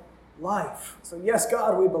eternal life. So yes,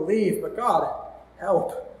 God, we believe, but God,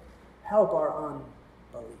 help our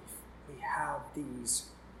unbelief. We have these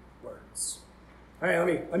words. All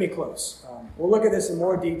right, let me close. We'll look at this in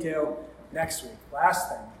more detail next week. Last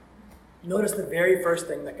thing, notice the very first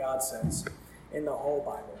thing that God says in the whole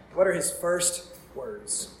Bible. What are his first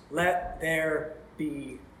words? Let there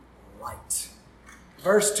be light.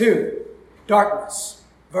 Verse 2, darkness.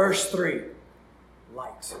 Verse 3,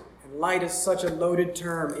 light. And light is such a loaded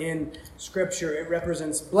term in Scripture. It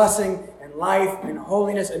represents blessing and life and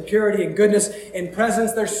holiness and purity and goodness and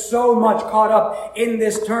presence. There's so much caught up in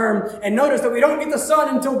this term. And notice that we don't get the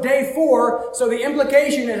sun until day 4, so the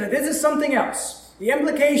implication is that this is something else. The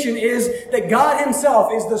implication is that God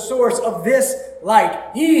himself is the source of this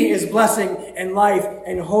light. He is blessing and life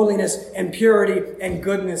and holiness and purity and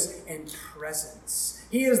goodness and presence.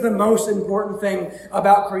 He is the most important thing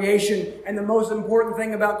about creation, and the most important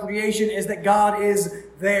thing about creation is that God is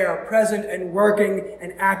there, present and working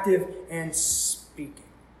and active and speaking.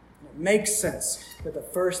 And it makes sense that the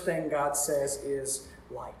first thing God says is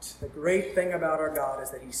light. The great thing about our God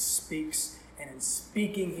is that he speaks, and in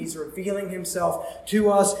speaking, he's revealing himself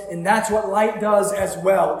to us, and that's what light does as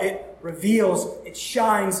well. It reveals, it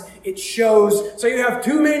shines, it shows. So you have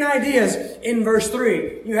two main ideas in verse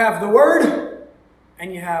 3. You have the Word,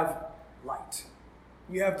 and you have light.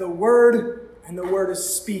 You have the Word, and the Word is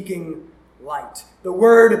speaking light. The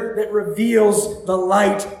Word that reveals, the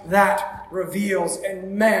light that reveals.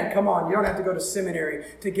 And man, come on, you don't have to go to seminary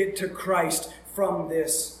to get to Christ from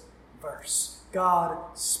this verse. God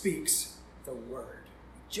speaks the Word.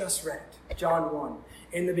 just read it. John 1.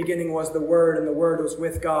 In the beginning was the Word, and the Word was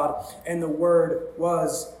with God, and the Word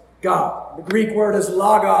was God. The Greek word is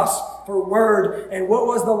logos for word. And what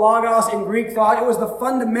was the logos in Greek thought? It was the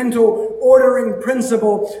fundamental ordering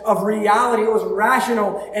principle of reality. It was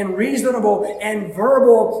rational and reasonable and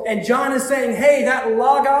verbal. And John is saying, hey, that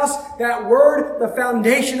logos, that word, the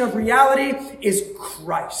foundation of reality is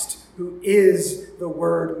Christ, who is the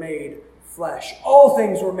Word made flesh. All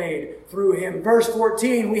things were made through him. Verse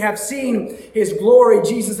 14, we have seen his glory.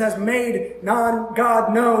 Jesus has made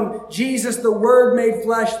God known. Jesus, the Word made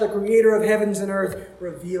flesh, the creator of heavens and earth,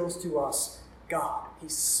 reveals to us God. He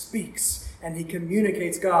speaks and he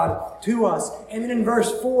communicates God to us. And then in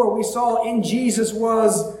verse 4, we saw in Jesus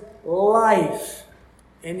was life.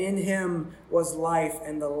 And in him was life.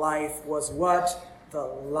 And the life was what? The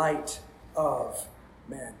light of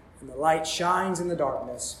men. And the light shines in the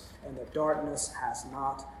darkness, and the darkness has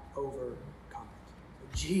not overcome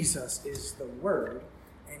it. Jesus is the Word,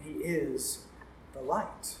 and he is the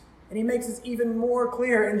light. And he makes this even more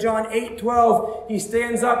clear. In John 8:12, he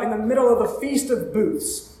stands up in the middle of the Feast of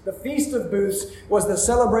Booths. The Feast of Booths was the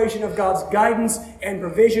celebration of God's guidance and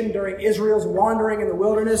provision during Israel's wandering in the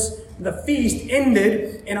wilderness. The feast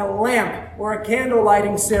ended in a lamp or a candle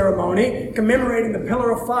lighting ceremony commemorating the pillar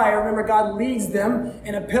of fire. Remember, God leads them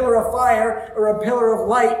in a pillar of fire or a pillar of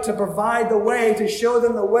light to provide the way, to show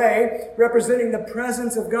them the way, representing the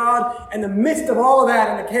presence of God. In the midst of all of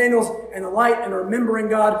that, and the candles and the light and remembering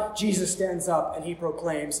God, Jesus stands up and he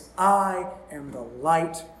proclaims, I am the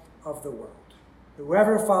light of the world.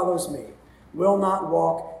 Whoever follows me will not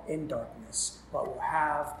walk in darkness, but will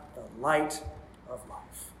have the light of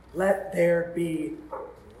life. Let there be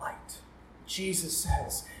light. Jesus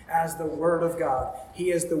says, as the Word of God,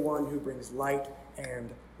 he is the one who brings light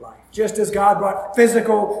and life. Just as God brought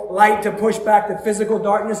physical light to push back the physical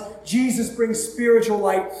darkness, Jesus brings spiritual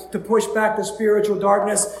light to push back the spiritual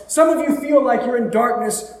darkness. Some of you feel like you're in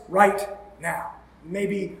darkness right now.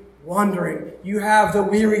 Maybe wandering. You have the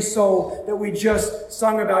weary soul that we just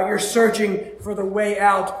sung about. You're searching for the way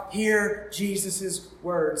out. Hear Jesus'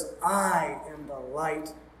 words. I am the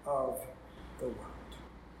light of the world.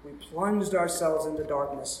 We plunged ourselves into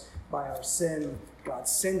darkness by our sin. God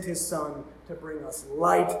sent his Son to bring us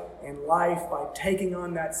light and life by taking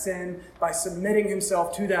on that sin, by submitting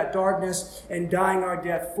himself to that darkness and dying our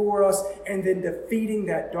death for us, and then defeating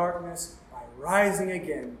that darkness by rising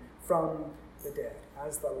again from the dead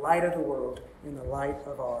as the light of the world in the light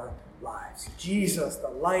of our lives. Jesus, the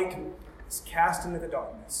light, is cast into the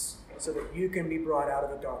darkness so that you can be brought out of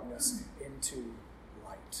the darkness into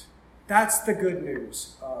light. That's the good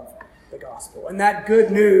news of the gospel. And that good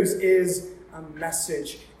news is a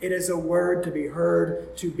message. It is a word to be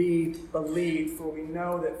heard, to be believed, for we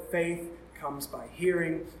know that faith comes by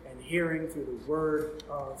hearing, and hearing through the word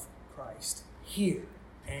of Christ. Hear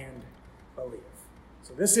and believe.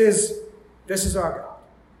 So this is our God.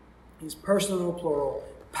 He's personal, plural,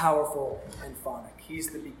 powerful, and phonic. He's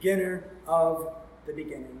the beginner of the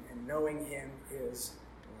beginning, and knowing him is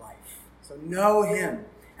life. So know him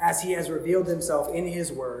as he has revealed himself in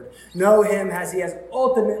his word. Know him as he has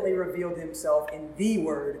ultimately revealed himself in the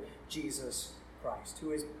word, Jesus Christ, who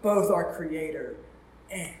is both our creator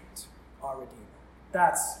and our redeemer.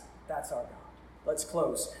 That's our God. Let's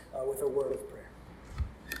close with a word of prayer.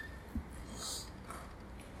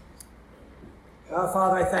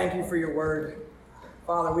 Father, I thank you for your word.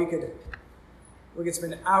 Father, we could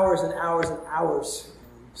spend hours and hours and hours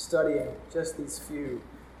studying just these few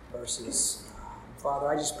verses. Father,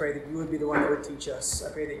 I just pray that you would be the one that would teach us.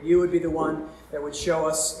 I pray that you would be the one that would show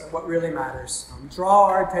us what really matters. Draw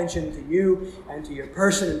our attention to you and to your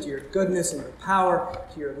person and to your goodness and your power,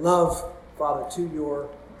 to your love, Father, to your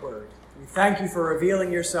word. We thank you for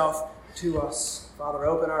revealing yourself to us. Father,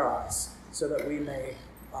 open our eyes so that we may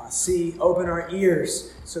see, open our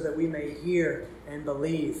ears so that we may hear and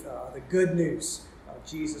believe the good news of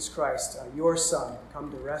Jesus Christ, your Son,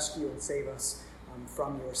 come to rescue and save us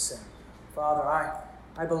from your sin. Father,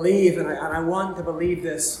 I believe, and I want to believe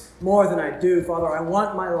this more than I do. Father, I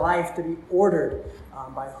want my life to be ordered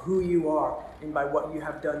by who you are and by what you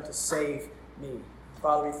have done to save me.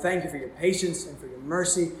 Father, we thank you for your patience and for your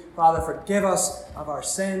mercy. Father, forgive us of our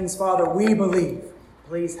sins. Father, we believe.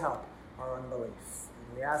 Please help our unbelief.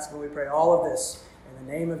 And we ask and we pray all of this in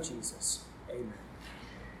the name of Jesus. Amen.